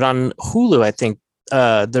 but on Hulu, I think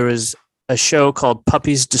there was a show called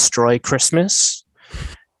Puppies Destroy Christmas,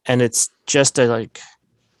 and it's just a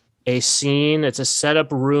scene. It's a setup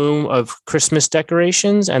room of Christmas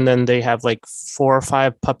decorations, and then they have like 4 or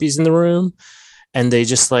 5 puppies in the room, and they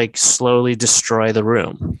just like slowly destroy the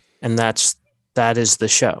room, and that is the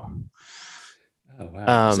show. Oh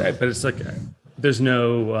wow! But it's like there's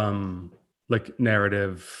no like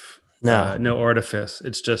narrative, no artifice.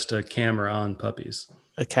 It's just a camera on puppies.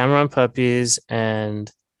 A camera on puppies,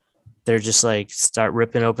 and they're just like start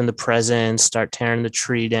ripping open the presents, start tearing the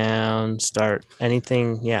tree down, start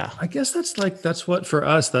anything. Yeah, I guess that's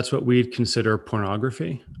what we'd consider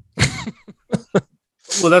pornography.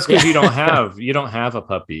 Well, that's because you don't have a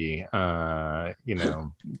puppy. I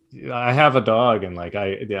have a dog, and like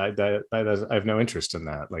I have no interest in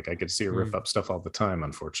that. Like I get to see her rip up stuff all the time,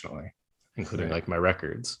 unfortunately, including like my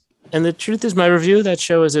records. And the truth is, my review of that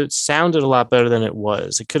show is it sounded a lot better than it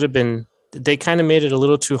was. It could have been. They kind of made it a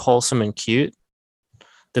little too wholesome and cute.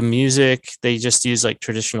 The music, they just use like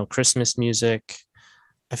traditional Christmas music.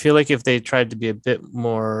 I feel like if they tried to be a bit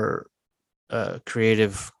more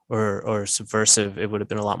creative or subversive, it would have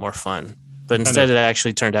been a lot more fun. But instead, it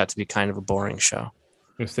actually turned out to be kind of a boring show.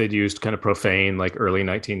 If they'd used kind of profane, like early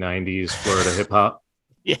 1990s Florida hip hop.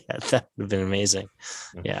 Yeah, that would have been amazing.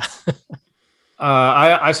 Yeah.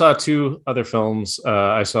 I saw 2 other films.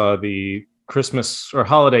 I saw the Christmas or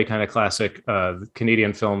holiday kind of classic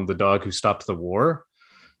Canadian film, The Dog Who Stopped the War,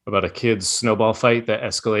 about a kid's snowball fight that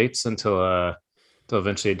escalates until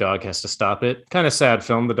eventually a dog has to stop it. Kind of sad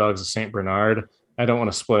film. The dog's a Saint Bernard. I don't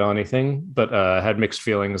want to spoil anything, but had mixed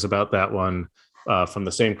feelings about that one from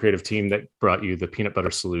the same creative team that brought you The Peanut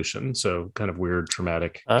Butter Solution. So kind of weird,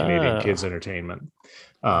 traumatic Canadian kids entertainment.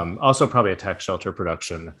 Also probably a tax shelter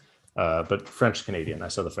production, but French-Canadian. I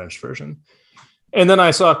saw the French version. And then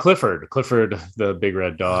I saw Clifford, the Big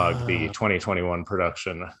Red Dog, the 2021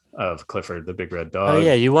 production of Clifford, the Big Red Dog. Oh,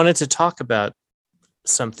 yeah. You wanted to talk about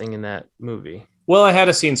something in that movie. Well, I had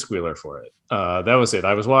a scene squealer for it. That was it.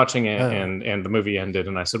 I was watching it and the movie ended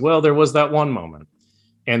and I said, well, there was that one moment.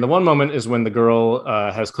 And the one moment is when the girl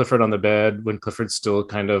has Clifford on the bed, when Clifford's still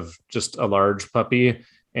kind of just a large puppy,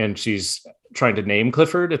 and she's trying to name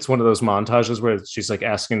Clifford. It's one of those montages where she's like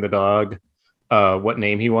asking the dog what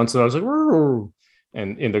name he wants. And I was like, "Roo."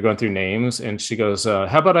 And they're going through names, and she goes,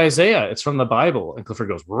 how about Isaiah? It's from the Bible. And Clifford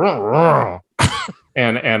goes, "Roo."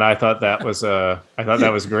 And I thought that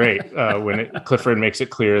was great when Clifford makes it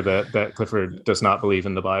clear that Clifford does not believe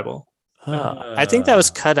in the Bible. I think that was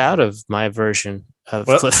cut out of my version of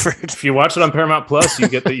Clifford. If you watch it on Paramount Plus, you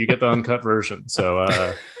get the uncut version. So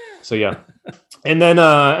yeah. And then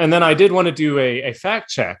I did want to do a fact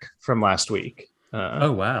check from last week.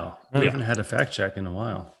 Oh wow, we haven't had a fact check in a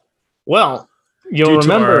while. Well, you'll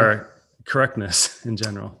remember our correctness in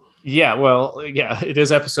general. Yeah, well, yeah, it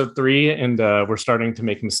is episode 3, and we're starting to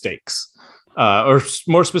make mistakes. Or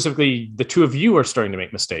more specifically, the two of you are starting to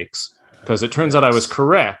make mistakes, because it turns out I was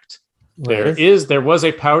correct. There was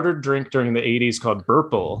a powdered drink during the 80s called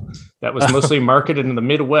Burple that was mostly marketed in the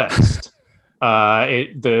Midwest.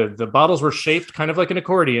 The bottles were shaped kind of like an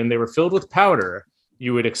accordion. They were filled with powder.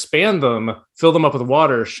 You would expand them, fill them up with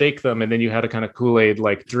water, shake them, and then you had a kind of Kool-Aid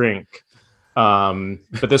like drink.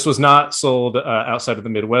 But this was not sold outside of the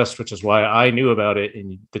Midwest, which is why I knew about it,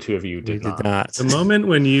 and the two of you did not. The moment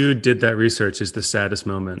when you did that research is the saddest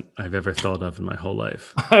moment I've ever thought of in my whole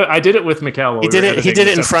life. I did it with Mikhail. He did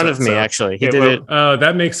it in front of me, actually. He did it. Oh,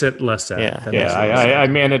 that makes it less sad. I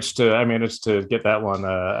managed to get that one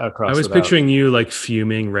across. I was picturing you like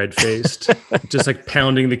fuming, red-faced, just like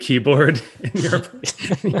pounding the keyboard in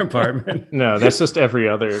your apartment. No, that's just every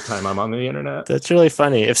other time I'm on the internet. That's really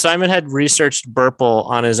funny. If Simon had researched Burple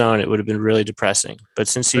on his own, it would have been really depressing. But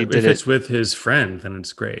since he did it's with his friend, then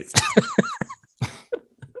it's great.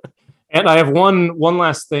 And I have one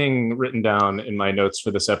last thing written down in my notes for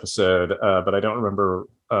this episode, but I don't remember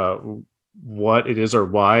what it is or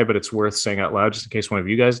why, but it's worth saying out loud just in case one of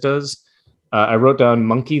you guys does. I wrote down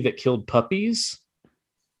monkey that killed puppies.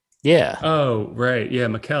 Yeah. Oh, right. Yeah,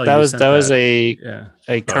 Mikhail. That was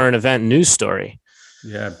a current event news story.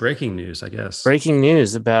 Yeah, breaking news, I guess. Breaking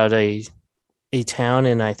news about a town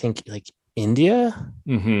in, I think, like India.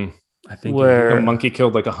 Mm-hmm. I think where a monkey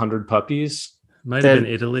killed like 100 puppies. Might have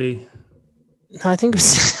been Italy. No, I think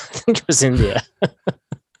it was India.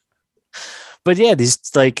 But yeah, these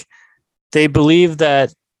they believe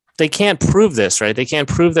that they can't prove this, right? They can't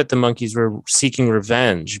prove that the monkeys were seeking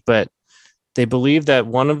revenge, but they believe that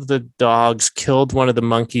one of the dogs killed one of the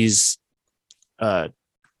monkeys'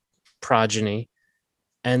 progeny,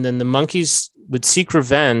 and then the monkeys would seek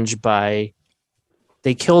revenge by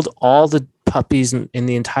they killed all the puppies in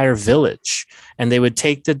the entire village, and they would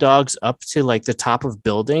take the dogs up to like the top of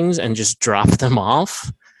buildings and just drop them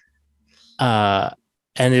off.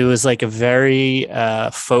 And it was like a very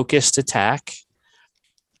focused attack.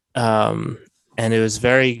 And it was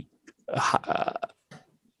very high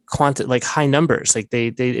numbers. Like they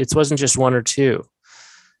it wasn't just one or two.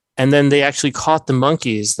 And then they actually caught the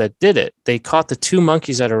monkeys that did it. They caught the 2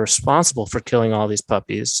 monkeys that are responsible for killing all these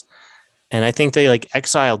puppies. And I think they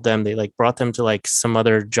exiled them. They brought them to some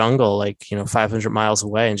other jungle, 500 miles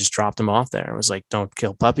away, and just dropped them off there. It was like, don't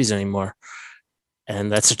kill puppies anymore. And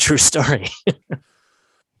that's a true story.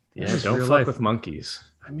 Yeah, don't fuck with monkeys.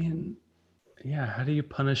 I mean, yeah, how do you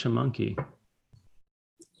punish a monkey?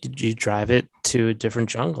 You drive it to a different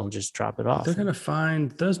jungle and just drop it off. They're going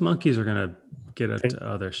to those monkeys are going to get up to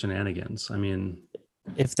other shenanigans. I mean,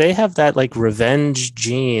 if they have that revenge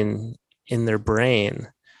gene in their brain.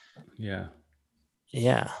 Yeah.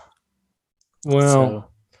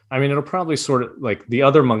 Well, I mean, it'll probably sort of the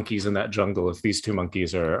other monkeys in that jungle. If these 2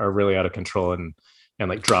 monkeys are really out of control and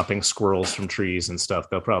dropping squirrels from trees and stuff,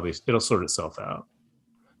 it'll sort itself out.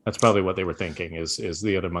 That's probably what they were thinking is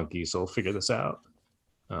the other monkeys will figure this out.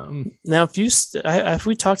 Now, if have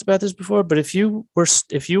we talked about this before? But if you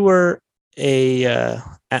were a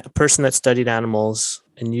person that studied animals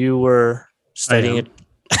and you were studying it,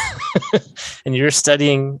 and you're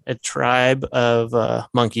studying a tribe of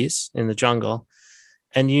monkeys in the jungle,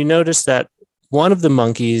 and you notice that one of the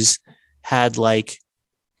monkeys had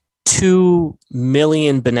 2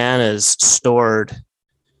 million bananas stored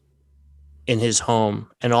in his home,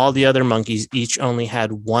 and all the other monkeys each only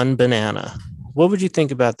had 1 banana. What would you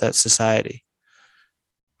think about that society?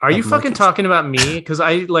 Are you fucking talking about me? Because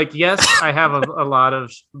yes, I have a lot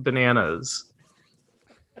of bananas.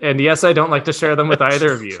 And yes, I don't like to share them with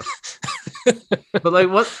either of you. But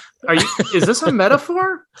what are you? Is this a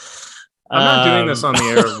metaphor? I'm not doing this on the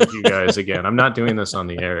air with you guys again. I'm not doing this on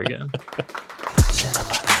the air again.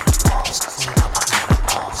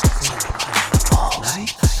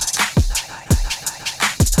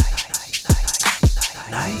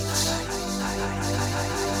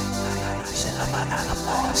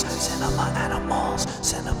 animals, cinema animals,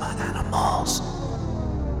 cinema animals.